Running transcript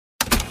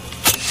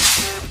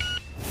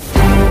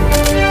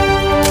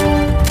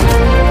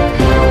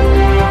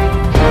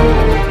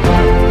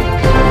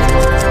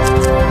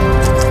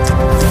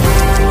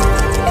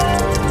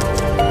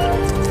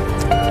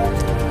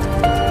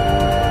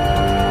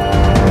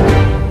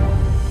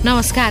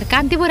नमस्कार,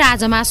 कान्तिपुर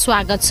आजमा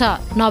स्वागत छ।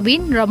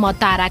 नवीन र म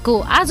ताराको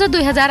आज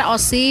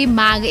 2080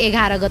 माघ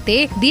 11 गते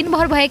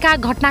दिनभर भएका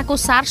घटनाको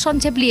सार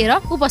संक्षेप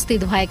लिएर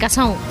उपस्थित भएका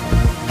छौं।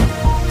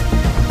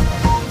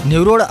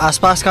 न्यू रोड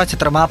आसपासका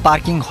क्षेत्रमा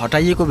पार्किङ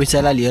हटाइएको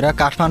विषयलाई लिएर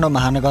काठमाडौँ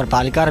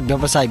महानगरपालिका र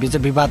व्यवसायी बीच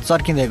विवाद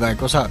चर्किँदै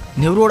गएको छ।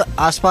 न्यू रोड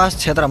आसपास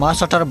क्षेत्रमा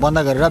सटर बन्द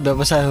गरेर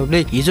व्यवसायीहरूले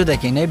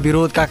हिजोदेखि नै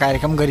विरोधका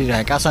कार्यक्रम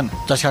गरिरहेका छन्,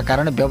 जसका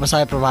कारण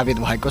व्यवसाय प्रभावित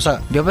भएको छ।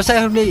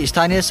 व्यवसायीहरूले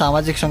स्थानीय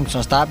सामाजिक सङ्घ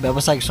संस्था,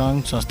 व्यावसायिक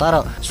सङ्घ संस्था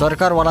र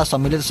सरकारवाला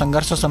सम्मिलित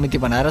सङ्घर्ष समिति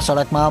बनाएर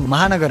सडकमा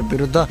महानगर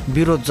विरुद्ध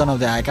विरोध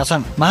जनाउँदै आएका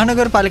छन्।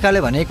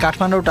 महानगरपालिकाले भने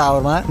काठमाडौँ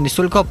टावरमा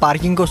निशुल्क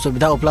पार्किङको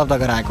सुविधा उपलब्ध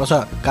गराएको छ।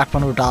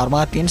 काठमाडौँ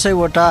टावरमा 300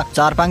 वटा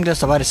 4 पाङ्ग्रे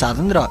सवारी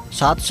साधन र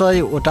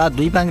 700 वटा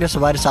 2 पाङ्ग्रे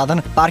सवारी साधन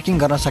पार्किङ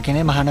गर्न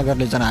सकिने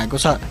महानगरले जनाएको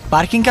छ।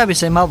 पार्किङका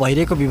विषयमा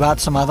भइरहेको विवाद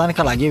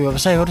समाधानका लागि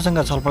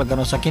व्यवसायीहरूसँग छलफल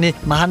गर्न सकिने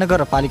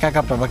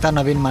महानगरपालिकाका प्रवक्ता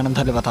नवीन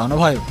मानन्थले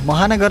बताउनुभयो।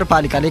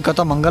 महानगरपालिकाले गत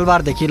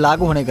मङ्गलबारदेखि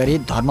लागू हुने गरी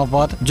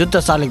धर्मपथ, जुद्ध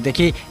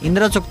शालिगदेखि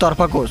इन्द्रचोक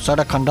तर्फको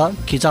सडक खण्ड,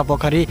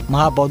 खिचापोखरी,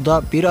 महाबौद्ध,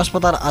 वीर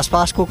अस्पताल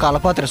आसपासको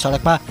कालोपत्र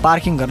सडकमा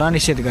पार्किङ गर्न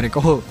निषेध गरेको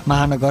हो।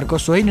 महानगरको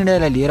सोही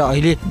निर्णयलाई लिएर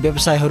अहिले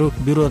व्यवसायीहरू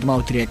विरोधमा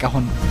उत्रिएका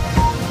हुन्।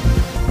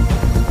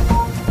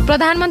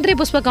 प्रधानमन्त्री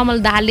पुष्पकमल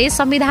दाहालले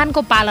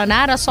संविधानको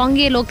पालना र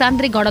संघीय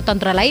लोकतान्त्रिक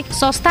गणतन्त्रलाई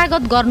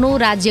संस्थागत गर्नु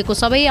राज्यको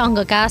सबै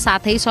अङ्गका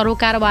साथै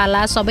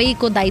सरोकारवाला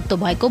सबैको दायित्व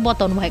भएको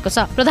बताउनु भएको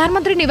छ।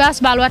 प्रधानमन्त्री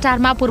निवास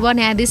बालुवाटारमा पूर्व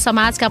न्यायाधीश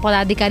समाजका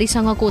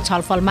पदाधिकारीसँगको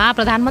छलफलमा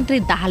प्रधानमन्त्री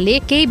दाहालले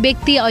केही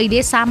व्यक्ति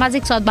अहिले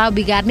सामाजिक सद्भाव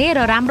बिगार्ने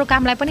र राम्रो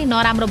कामलाई पनि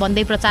नराम्रो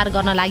भन्दै प्रचार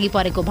गर्न लागि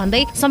परेको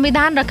भन्दै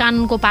संविधान र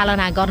कानूनको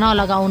पालना गर्न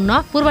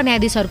लगाउन पूर्व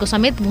न्यायाधीशहरूको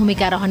समेत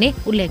भूमिका रहने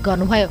उल्लेख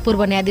गर्नुभयो।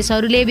 पूर्व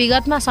न्यायाधीशहरूले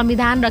विगतमा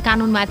संविधान र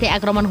कानूनमाथि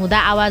आक्रमण हुँदा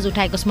आवाज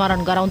उठाएको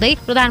स्मरण गराउँदै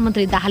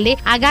प्रधानमन्त्री दाहालले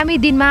आगामी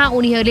दिनमा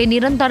उनीहरूले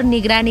निरन्तर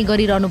निगरानी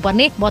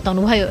गरिरहनुपर्ने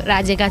बताउनुभयो।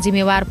 राज्यका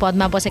जिम्मेवार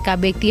पदमा बसेका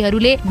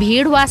व्यक्तिहरूले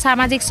भिड वा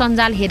सामाजिक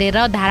सञ्जाल हेरेर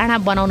धारणा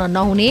बनाउन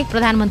नहुने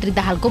प्रधानमन्त्री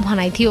दाहालको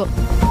भनाइ थियो।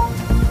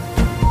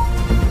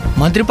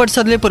 मन्त्री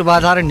परिषदले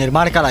पूर्वाधार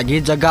निर्माणका लागि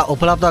जग्गा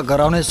उपलब्ध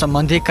गराउने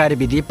सम्बन्धी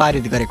कार्यविधि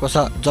पारित गरेको छ।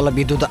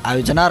 जलविद्युत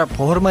आयोजना र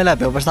फोहोर मैला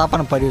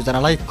व्यवस्थापन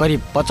परियोजनालाई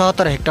करिब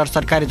 75 हेक्टर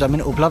सरकारी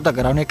जमिन उपलब्ध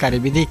गराउने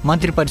कार्यविधि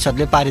मन्त्री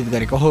परिषदले पारित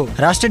गरेको हो।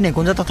 राष्ट्रिय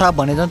निकुञ्ज तथा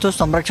वन्यजन्तु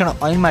संरक्षण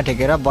ऐनमा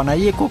टेकेर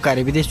बनाइएको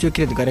कार्यविधि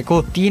स्वीकृत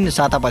गरेको 3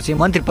 सातापछि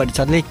मन्त्री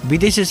परिषदले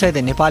विदेशी सहित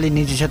नेपाली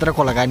निजी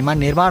क्षेत्रको लगानीमा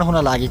निर्माण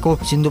हुन लागेको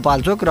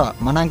सिन्धुपाल्चोक र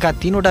मनाङका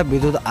 3 वटा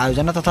विद्युत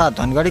आयोजना तथा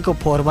धनगढीको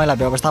फोहोर मैला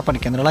व्यवस्थापन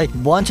केन्द्रलाई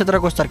वन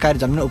क्षेत्रको सरकारी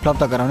जमिन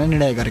उपलब्ध गराउने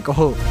निर्णय गरेको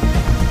हो।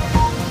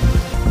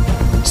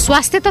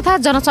 स्वास्थ्य तथा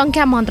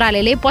जनसङ्ख्या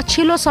मन्त्रालयले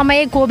पछिल्लो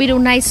समय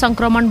कोभिड-19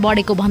 संक्रमण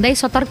बढेको भन्दै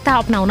सतर्कता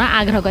अपनाउन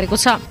आग्रह गरेको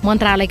छ।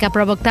 मन्त्रालयका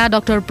प्रवक्ता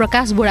डाक्टर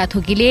प्रकाश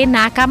बुढाथोकीले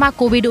नाकामा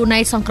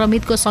कोभिड-19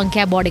 संक्रमितको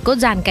संख्या बढेको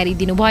जानकारी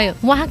दिनुभयो।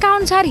 उहाँका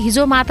अनुसार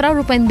हिजो मात्र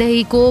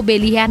रूपन्देहीको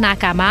बेलिया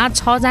नाकामा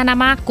 6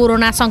 जनामा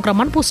कोरोना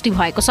संक्रमण पुष्टि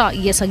भएको छ।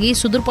 यसअघि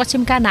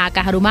सुदूरपश्चिमका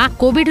नाकाहरूमा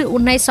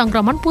कोभिड-19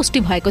 संक्रमण पुष्टि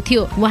भएको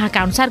थियो।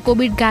 उहाँका अनुसार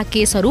कोभिडका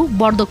केसहरू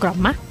बढ्दो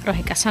क्रममा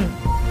रहेका छन्।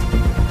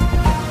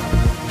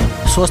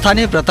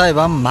 स्वस्थानी व्रत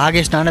एवं माघ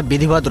स्नान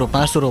विधिवत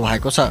रूपमा सुरु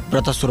भएको छ।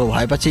 व्रत सुरु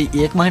भएपछि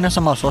 1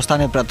 महिनासम्म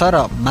स्वस्थानी व्रत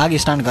र माघ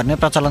स्नान गर्ने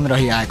प्रचलन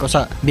रहिआएको छ।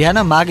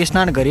 बिहान माघ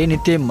स्नान गरी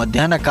नित्य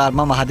मध्याह्न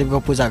कालमा महादेवको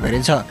पूजा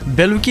गरिन्छ।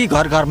 बेलुकी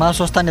घर घरमा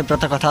स्वस्थानी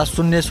व्रत कथा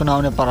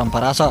सुनाउने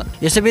परम्परा छ।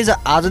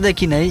 यसैबीच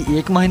आजदेखि नै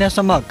 1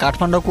 महिनासम्म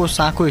काठमाडौँको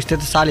साँखु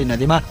स्थित साली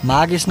नदीमा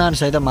माघ स्नान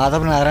सहित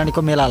माधव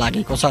नारायणको मेला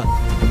लागेको छ।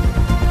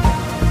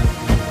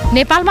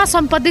 नेपालमा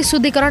सम्पत्ति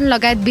शुद्धिकरण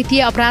लगायत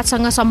वित्तीय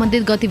अपराधसँग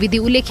सम्बन्धित गतिविधि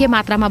उल्लेख्य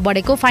मात्रामा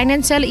बढेको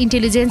फाइनान्सियल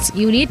इन्टेलिजेन्स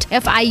युनिट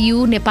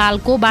FIU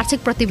नेपालको वार्षिक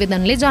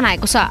प्रतिवेदनले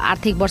जनाएको छ।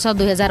 आर्थिक वर्ष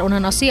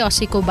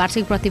 2079-80 को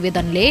वार्षिक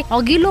प्रतिवेदनले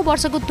अघिल्लो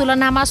वर्षको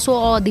तुलनामा सो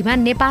अवधिमा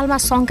नेपालमा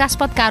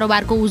शंकास्पद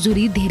कारोबारको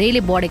उजुरी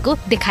धेरैले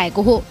बढेको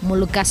देखाएको हो।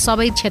 मुलुकका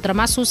सबै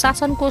क्षेत्रमा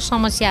सुशासनको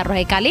समस्या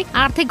रहेकाले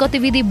आर्थिक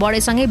गतिविधि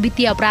बढेसँगै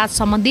वित्तीय अपराध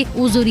सम्बन्धी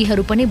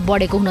उजुरीहरू पनि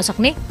बढेको हुन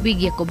सक्ने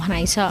विज्ञको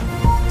भनाइ छ।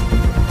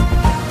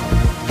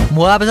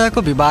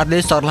 मुआवजाको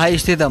विवादले सर्लाही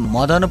स्थित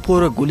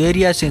मदनपुर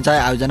गुलेरिया सिंचाई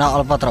आयोजना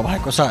अलपत्र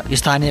भएको छ।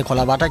 स्थानीय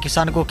खोलाबाट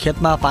किसानको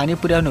खेतमा पानी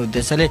पुर्याउने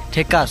उद्देश्यले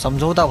ठेक्का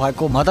सम्झौता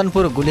भएको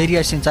मदनपुर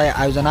गुलेरिया सिंचाई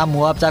आयोजना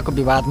मुआवजाको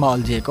विवादमा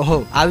अल्झिएको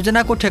हो।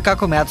 आयोजनाको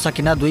ठेक्काको म्याद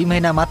सकिन 2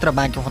 महिना मात्र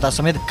बाँकी हुँदा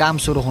समेत काम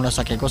सुरु हुन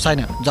सकेको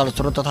छैन।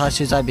 जलस्रोत तथा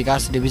सिंचाई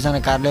विकास डिभिजन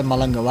कार्यालय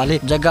मलङ्गवाले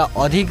जग्गा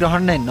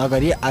अधिग्रहण नै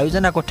नगरी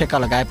आयोजनाको ठेक्का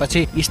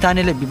लगाएपछि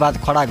स्थानीयले विवाद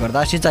खडा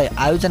गर्दा सिंचाई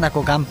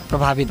आयोजनाको काम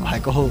प्रभावित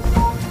भएको हो।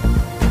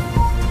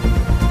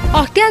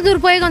 अख्तियार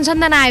दुरुपयोग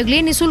अनुसन्धान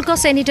आयोगले निशुल्क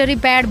सेनिटरी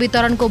प्याड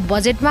वितरणको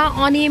बजेटमा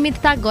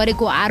अनियमितता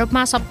गरेको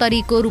आरोपमा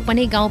सप्तरीको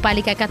रूपनी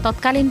गाउँपालिकाका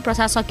तत्कालीन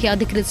प्रशासकीय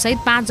अधिकृत सहित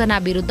 5 जना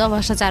विरुद्ध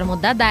भ्रष्टाचार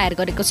मुद्दा दायर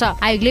गरेको छ।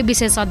 आयोगले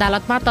विशेष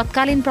अदालतमा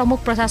तत्कालीन प्रमुख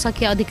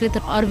प्रशासकीय अधिकृत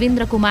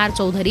अरविन्द्र कुमार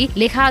चौधरी,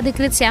 लेखा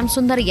अधिकृत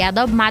श्यामसुन्दर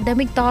यादव,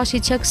 माध्यमिक तह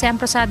शिक्षक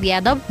श्यामप्रसाद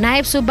यादव,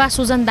 नायब सुब्बा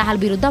सुजन दाहाल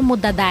विरुद्ध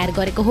मुद्दा दायर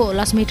गरेको हो।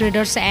 लक्ष्मी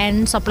ट्रेडर्स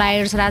एन्ड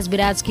सप्लायर्स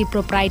राजविराजकी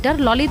प्रोप्राइटर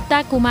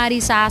ललिता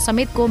कुमारी शाह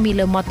समेतको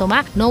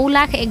मिलोमतोमा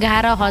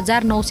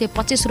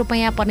 9,11,925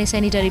 रुपैयाँ पर्ने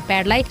सेनिटरी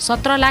प्याडलाई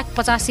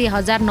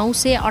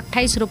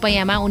 17,85,928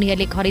 रुपैयाँमा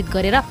उनीहरूले खरिद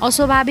गरेर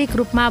अस्वाभाविक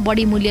रूपमा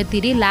बढी मूल्य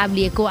तिरी लाभ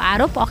लिएको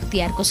आरोप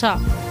अख्तियारको छ।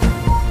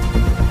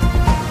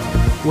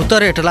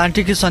 उत्तर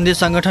एटलान्टिक सन्धि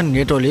संगठन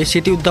नेटोले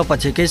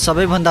शीतयुद्धपछिकै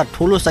सबैभन्दा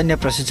ठूलो सैन्य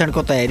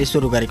प्रशिक्षणको तयारी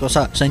सुरु गरेको छ।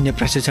 सैन्य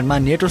प्रशिक्षणमा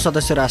नेटो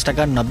सदस्य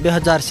राष्ट्रका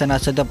 90,000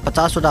 सेनासहित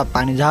 50वटा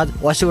पानीजहाज,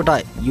 80वटा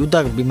युद्ध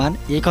विमान,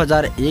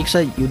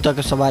 1,100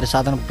 युद्धको सवारी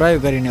साधन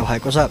प्रयोग गरिने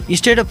भएको छ।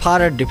 स्टेट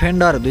फर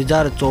डिफेन्डर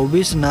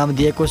 2024 नाम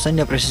दिएको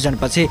सैन्य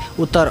प्रशिक्षणपछि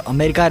उत्तर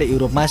अमेरिका र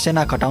युरोपमा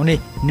सेना खटाउने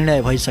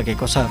निर्णय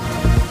भइसकेको छ।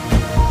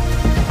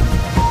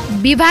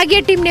 विभागीय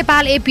टिम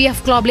नेपाल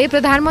एपीएफ क्लबले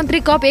प्रधानमन्त्री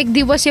कप 1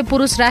 दिवसीय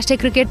पुरुष राष्ट्रिय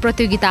क्रिकेट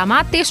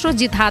प्रतियोगितामा तेस्रो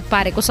जित हात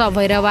पारेको छ।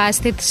 भैरवा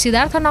स्थित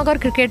सिद्धार्थनगर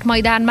क्रिकेट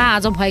मैदानमा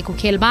आज भएको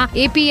खेलमा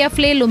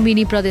एपीएफले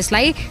लुम्बिनी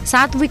प्रदेशलाई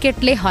 7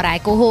 विकेटले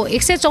हराएको हो।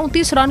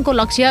 134 रनको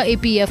लक्ष्य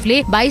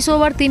एपीएफले 22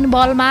 ओभर 3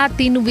 बलमा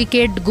 3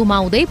 विकेट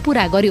गुमाउँदै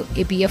पूरा गर्यो।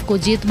 एपीएफको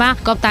जितमा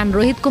कप्तान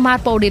रोहित कुमार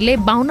पौडेलले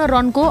 52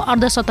 रनको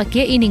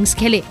अर्धशतकीय इनिङ्स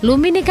खेले।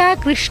 लुम्बिनीका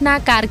कृष्णा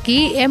कार्की,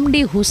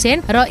 एमडी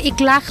हुसेन र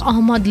इक्लाख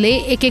अहमदले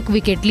एक एक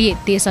विकेट लिए।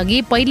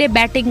 त्यसअघि पहिले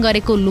ब्याटिङ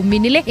गरेको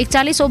लुम्बिनीले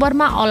 41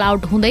 ओभरमा अल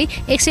आउट हुँदै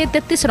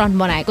 133 रन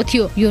बनाएको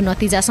थियो। यो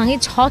नतिजासँगै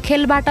 6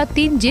 खेलबाट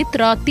 3 जित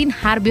र 3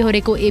 हार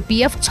बेहोरेको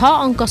एपीएफ 6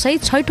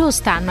 अङ्कसहित छैठौं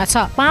स्थानमा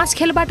छ। 5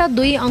 खेलबाट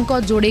 2 अङ्क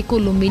जोडेको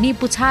लुम्बिनी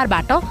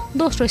पुछारबाट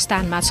दोस्रो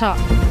स्थानमा छ।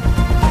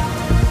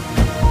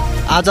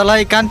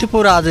 आजलाई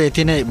कान्तिपुर आज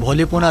यति नै।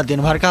 भोलि पुनः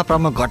दिनभरका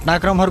प्रमुख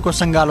घटनाक्रमहरूको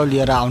सङ्गालो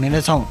लिएर आउने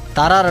नै छौँ।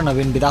 तारा र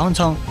नवीन बिदा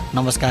हुन्छौँ।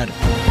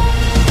 नमस्कार।